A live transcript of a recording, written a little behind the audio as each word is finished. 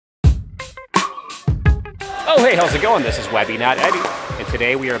Oh hey, how's it going? This is Webby, not Eddie, and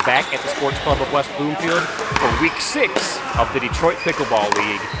today we are back at the Sports Club of West Bloomfield for week 6 of the Detroit Pickleball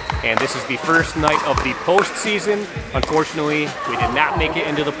League, and this is the first night of the postseason. Unfortunately, we did not make it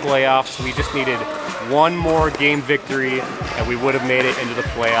into the playoffs. We just needed one more game victory and we would have made it into the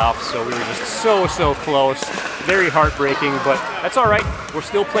playoffs, so we were just so close. Very heartbreaking, but that's all right. We're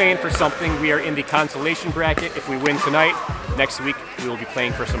still playing for something. We are in the consolation bracket. If we win tonight, next week we will be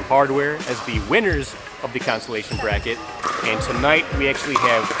playing for some hardware as the winners of the consolation bracket. And tonight we actually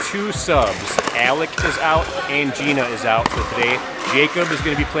have 2 subs. Alec is out and Gina is out. So today Jacob is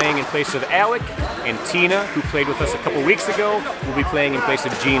going to be playing in place of Alec, and Tina, who played with us a couple weeks ago, will be playing in place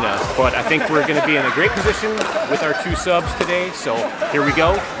of Gina. But I think we're going to be in a great position with our 2 subs today. So here we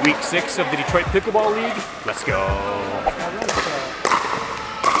go, week 6 of the Detroit Pickleball League. Let's go.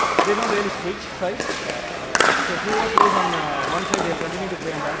 They don't really switch sides. So whoever plays on one side, they continue to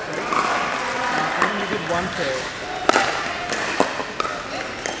play on that side. And then you did one side.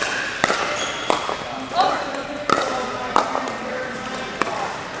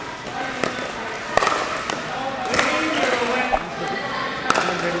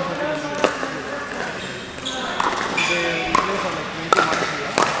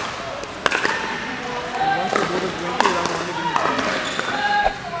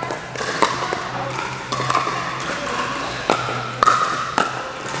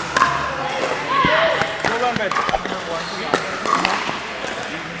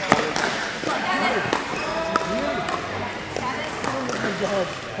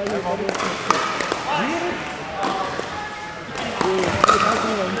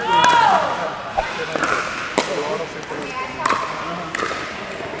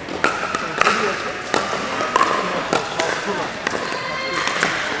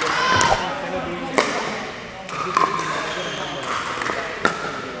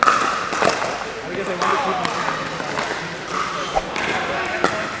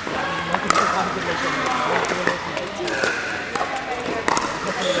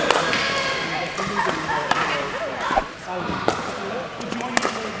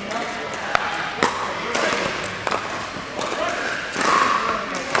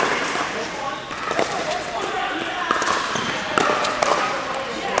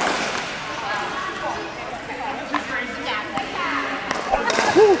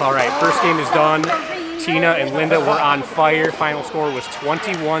 All right, first game is done. Tina and Linda were on fire. Final score was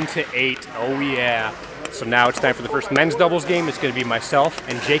 21-8. Oh yeah. So now it's time for the first men's doubles game. It's going to be myself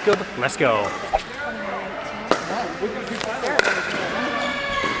and Jacob. Let's go. I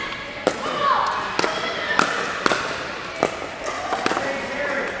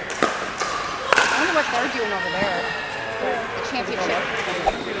wonder what they're doing over there. The championship.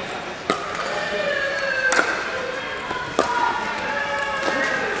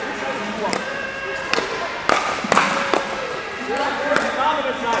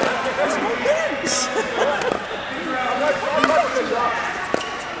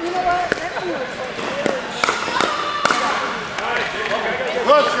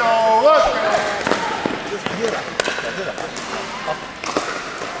 Let's go, let's go.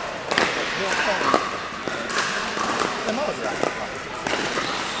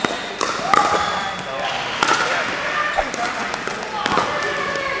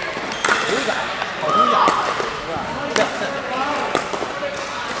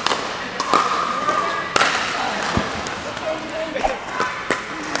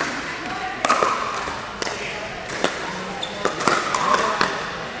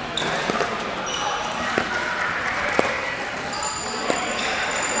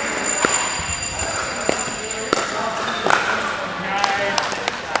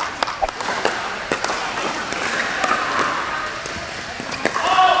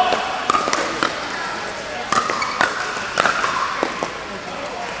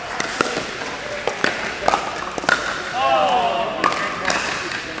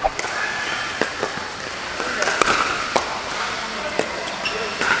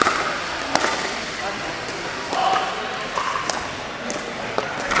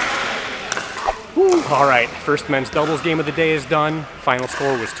 All right, first men's doubles game of the day is done. Final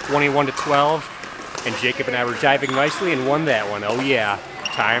score was 21-12, and Jacob and I were jiving nicely and won that one. Oh yeah.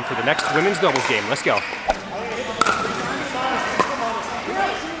 Time for the next women's doubles game. Let's go.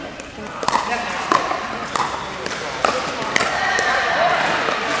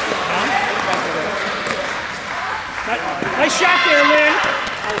 Nice shot there, Lynn.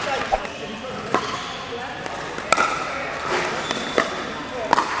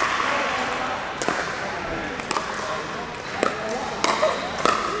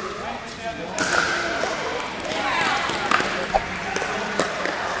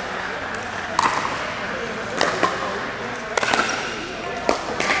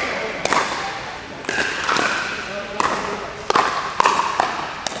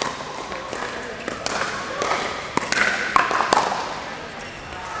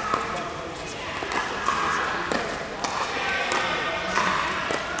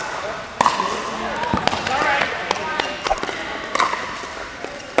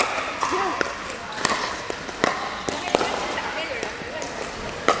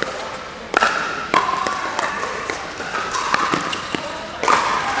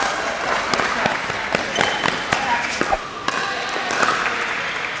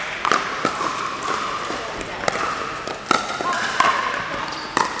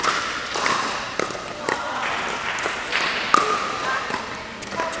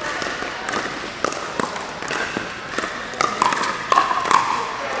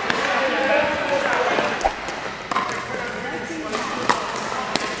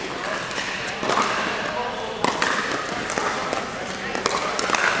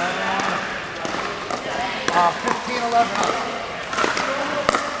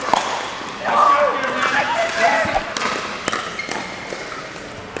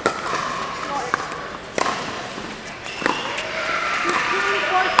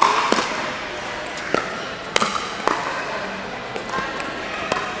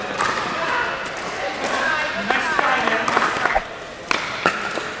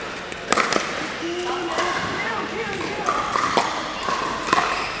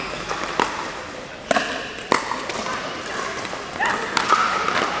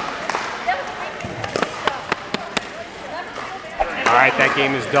 Alright, that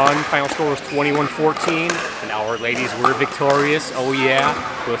game is done. Final score was 21-14, and our ladies were victorious. Oh yeah.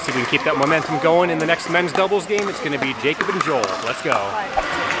 We'll see if we can keep that momentum going in the next men's doubles game. It's going to be Jacob and Joel. Let's go.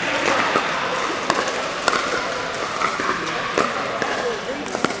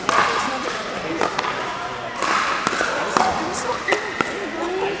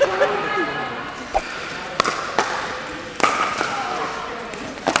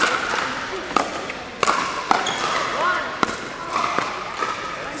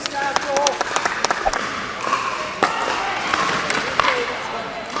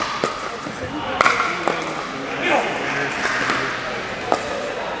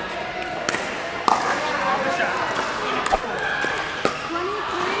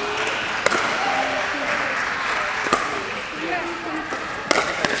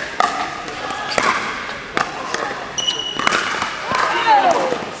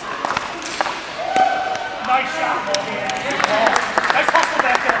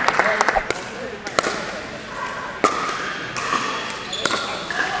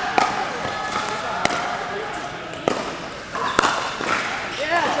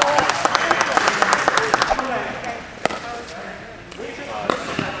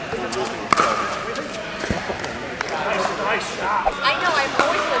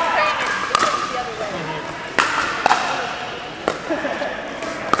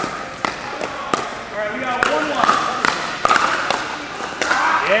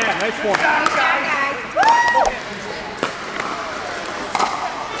 Yeah, nice one.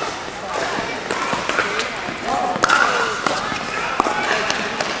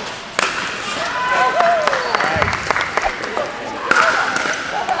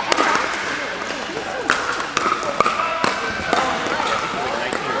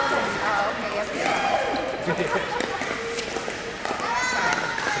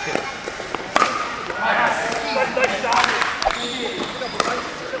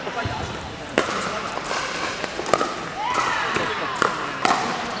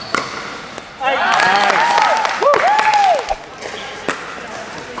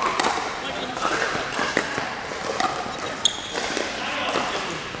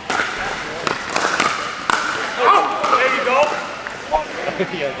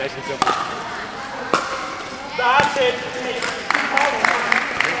 Yeah, nice and simple. That's it.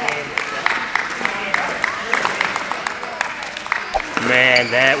 Man,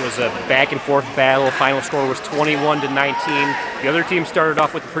 that was a back and forth battle. Final score was 21-19. The other team started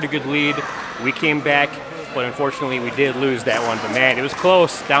off with a pretty good lead. We came back, but unfortunately we did lose that one. But man, it was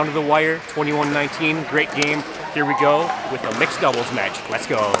close, down to the wire, 21-19. Great game. Here we go with a mixed doubles match. Let's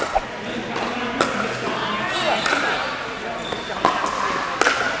go.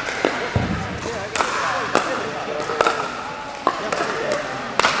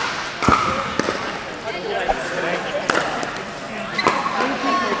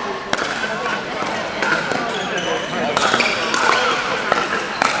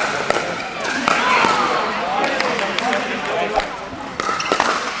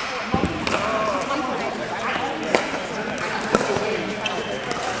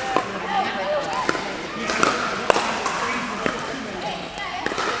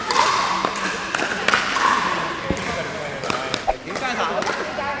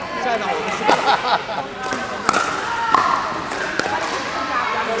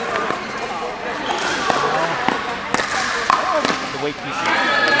 The weight piece.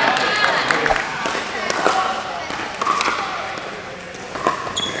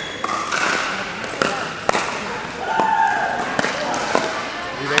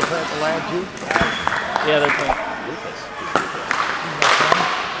 Do they play at the lab too? Yeah, they're playing.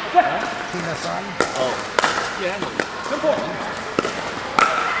 Tina Son? Oh. Yeah. Simple.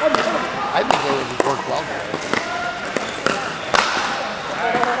 I think they would work well together.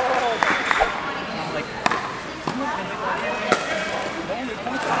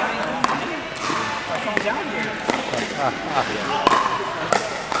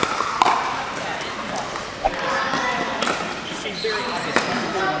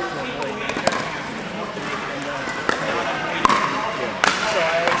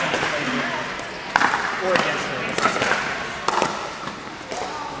 Or against her.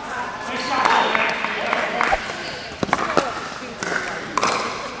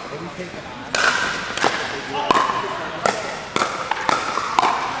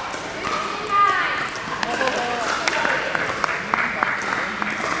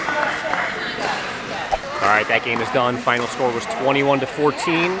 All right, that game is done. Final score was 21-14,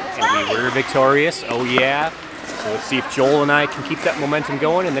 and we were victorious. Oh yeah. So let's see if Joel and I can keep that momentum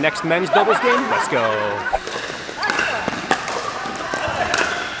going in the next men's doubles game. Let's go.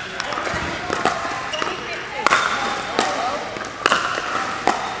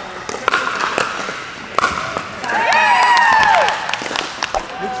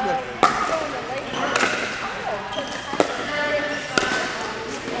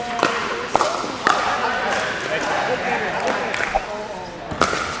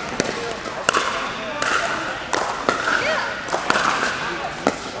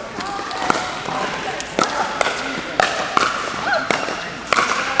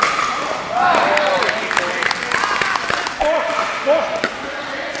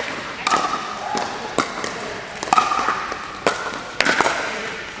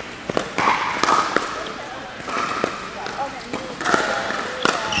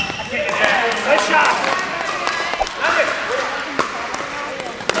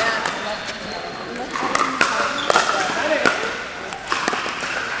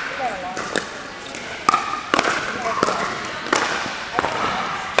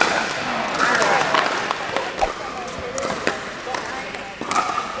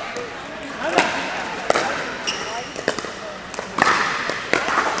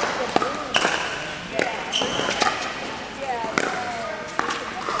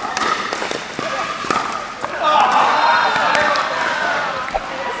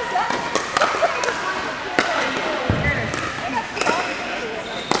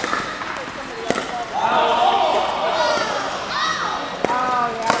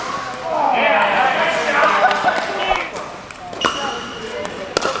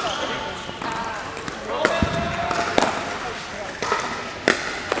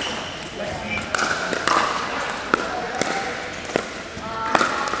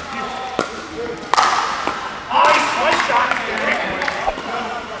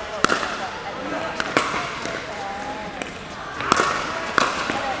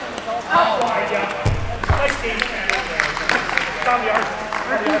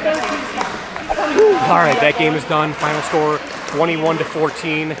 All right, that game is done. Final score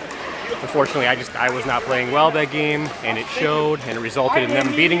 21-14. Unfortunately, I was not playing well that game, and it showed, and it resulted in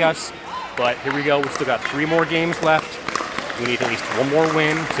them beating us. But here we go. We still got 3 more games left. We need at least 1 more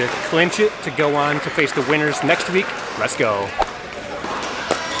win to clinch it to go on to face the winners next week. Let's go.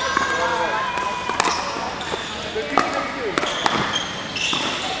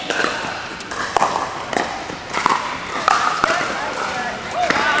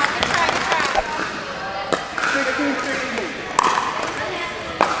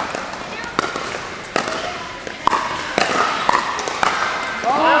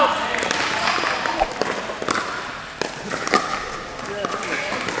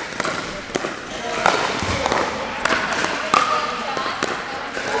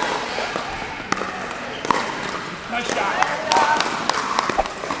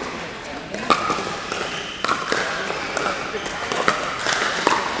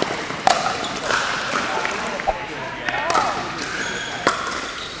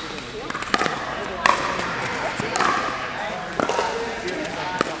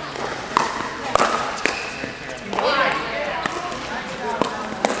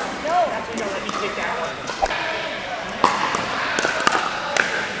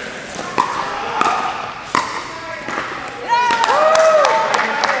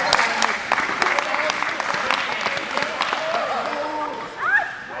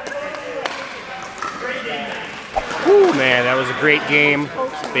 Man, that was a great game.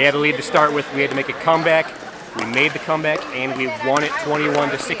 They had a lead to start with. We had to make a comeback. We made the comeback, and we won it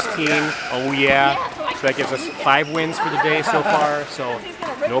 21-16. Oh yeah. So that gives us 5 wins for the day so far. So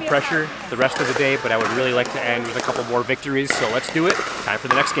no pressure the rest of the day, but I would really like to end with a couple more victories. So let's do it. Time for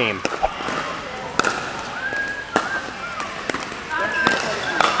the next game.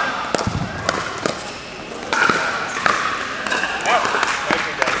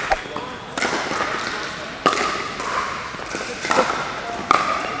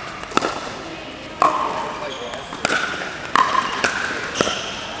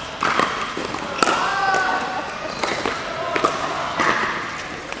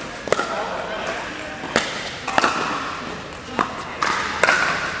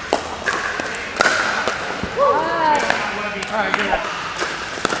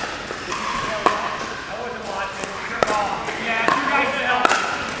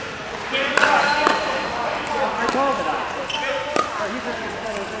 Good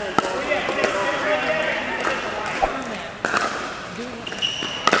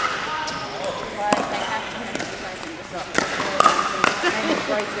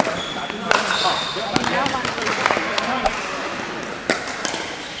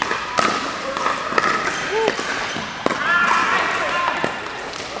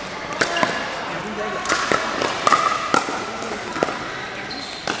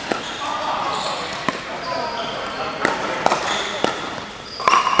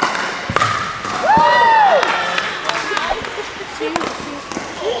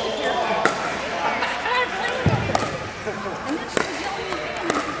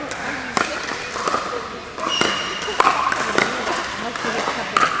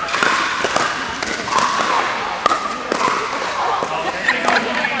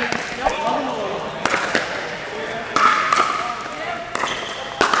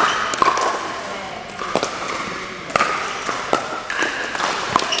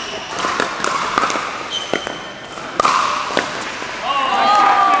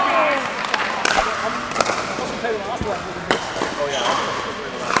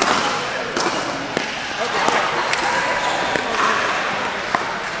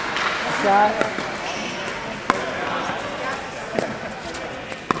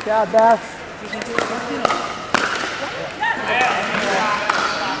job, Beth.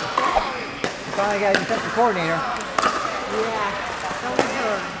 Finally got a defensive coordinator. Yeah. That was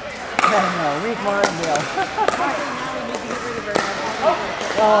her. No, weak Martindale. Now we need to get rid of her.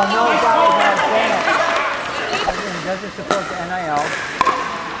 Oh, no, guys, damn it. Doesn't support the NIL.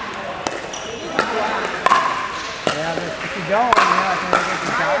 Yeah, but if you don't, you're not going to get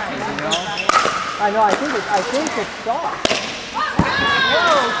the guys, you know? I know, I think it's soft.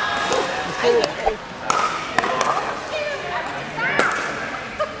 Whoa!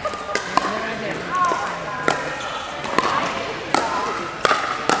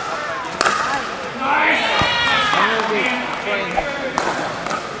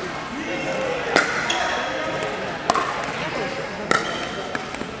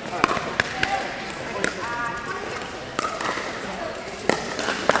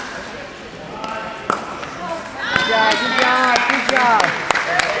 Good job.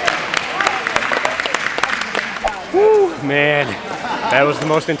 Woo, man, that was the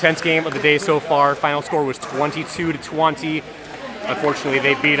most intense game of the day so far. Final score was 22-20. Unfortunately,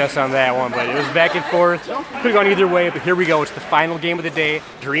 they beat us on that one, but it was back and forth. Could have gone either way, but here we go. It's the final game of the day.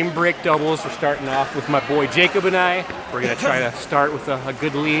 DreamBreak Doubles. We're starting off with my boy Jacob and I. We're going to try to start with a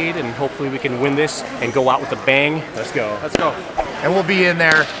good lead, and hopefully we can win this and go out with a bang. Let's go. Let's go. And we'll be in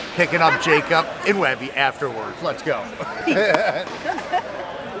there picking up Jacob and Webby afterwards. Let's go.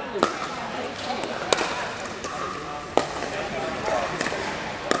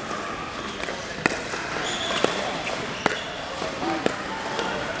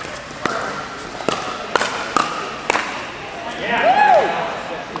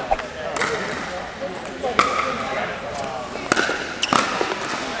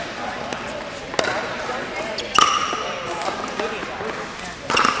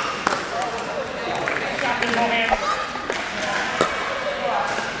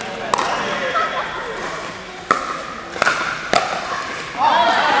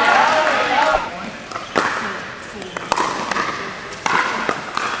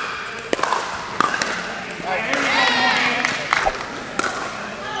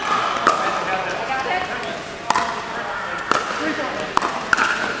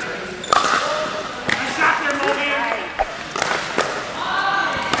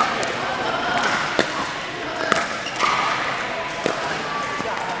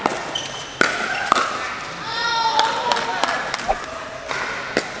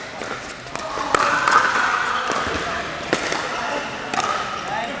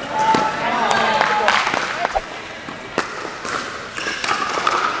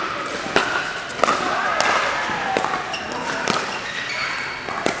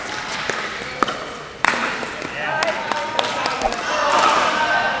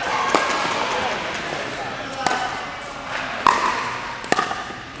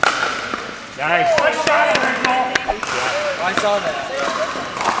 Nice. I saw that.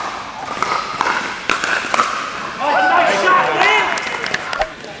 Nice shot, man.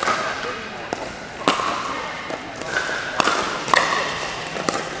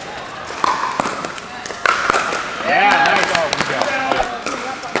 Yeah, nice.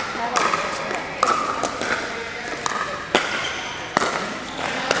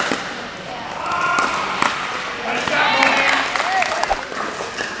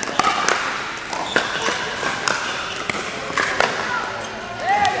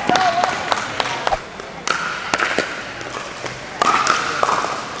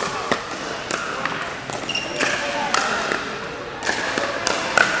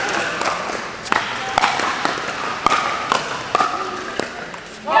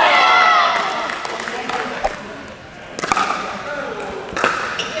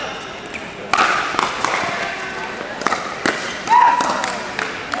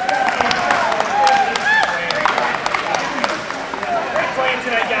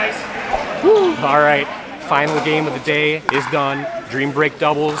 final game of the day is done. DreamBreak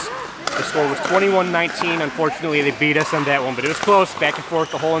Doubles. The score was 21-19. Unfortunately, they beat us on that one, but it was close, back and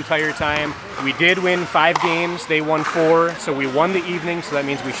forth the whole entire time. We did win 5 games. They won 4, so we won the evening, so that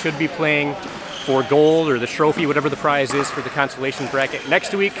means we should be playing for gold or the trophy, whatever the prize is, for the consolation bracket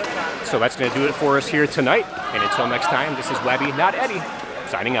next week. So that's going to do it for us here tonight. And until next time, this is Webby, not Eddie,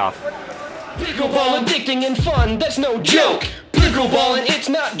 signing off. Pickleball addicting and fun, that's no joke. Pickleballing, it's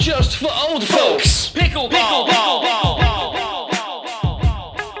not just for old folks. Pickleball.